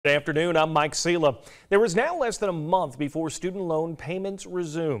Good afternoon, I'm Mike Sela. There is now less than a month before student loan payments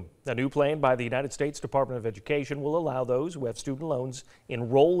resume. A new plan by the United States Department of Education will allow those who have student loans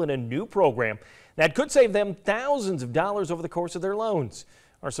enroll in a new program that could save them thousands of dollars over the course of their loans.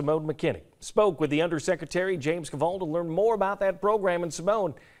 Our Simone McKinney spoke with the Undersecretary James Kvaal to learn more about that program. And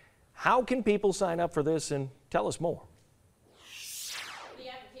Simone, how can people sign up for this, and tell us more?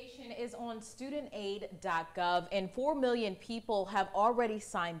 Is on studentaid.gov, and 4 million people have already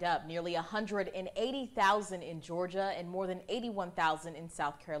signed up, nearly 180,000 in Georgia and more than 81,000 in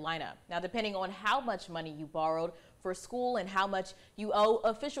South Carolina. Now, depending on how much money you borrowed for school and how much you owe,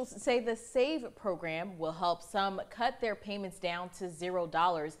 officials say the SAVE program will help some cut their payments down to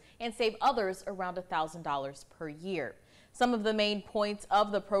 $0 and save others around $1,000 per year. Some of the main points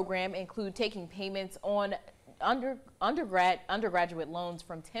of the program include taking payments on undergraduate loans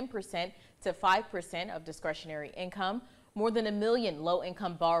from 10% to 5% of discretionary income. More than 1 million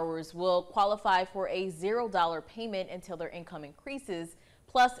low-income borrowers will qualify for a $0 payment until their income increases.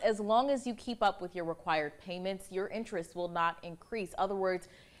 Plus, as long as you keep up with your required payments, your interest will not increase. In other words,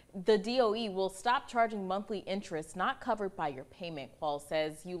 the DOE will stop charging monthly interest not covered by your payment. Kvaal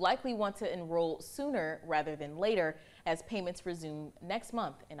says you likely want to enroll sooner rather than later as payments resume next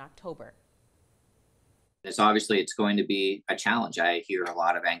month in October. It's going to be a challenge. I hear a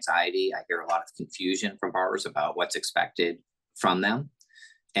lot of anxiety. I hear a lot of confusion from borrowers about what's expected from them.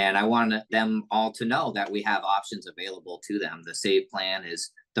 And I want them all to know that we have options available to them. The SAVE plan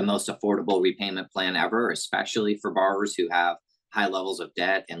is the most affordable repayment plan ever, especially for borrowers who have high levels of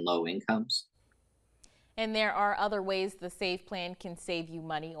debt and low incomes. And there are other ways the SAVE plan can save you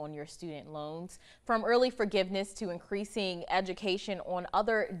money on your student loans, from early forgiveness to increasing education on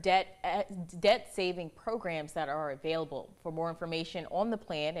other debt saving programs that are available. For more information on the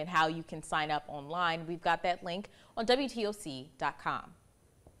plan and how you can sign up online, we've got that link on WTOC.com.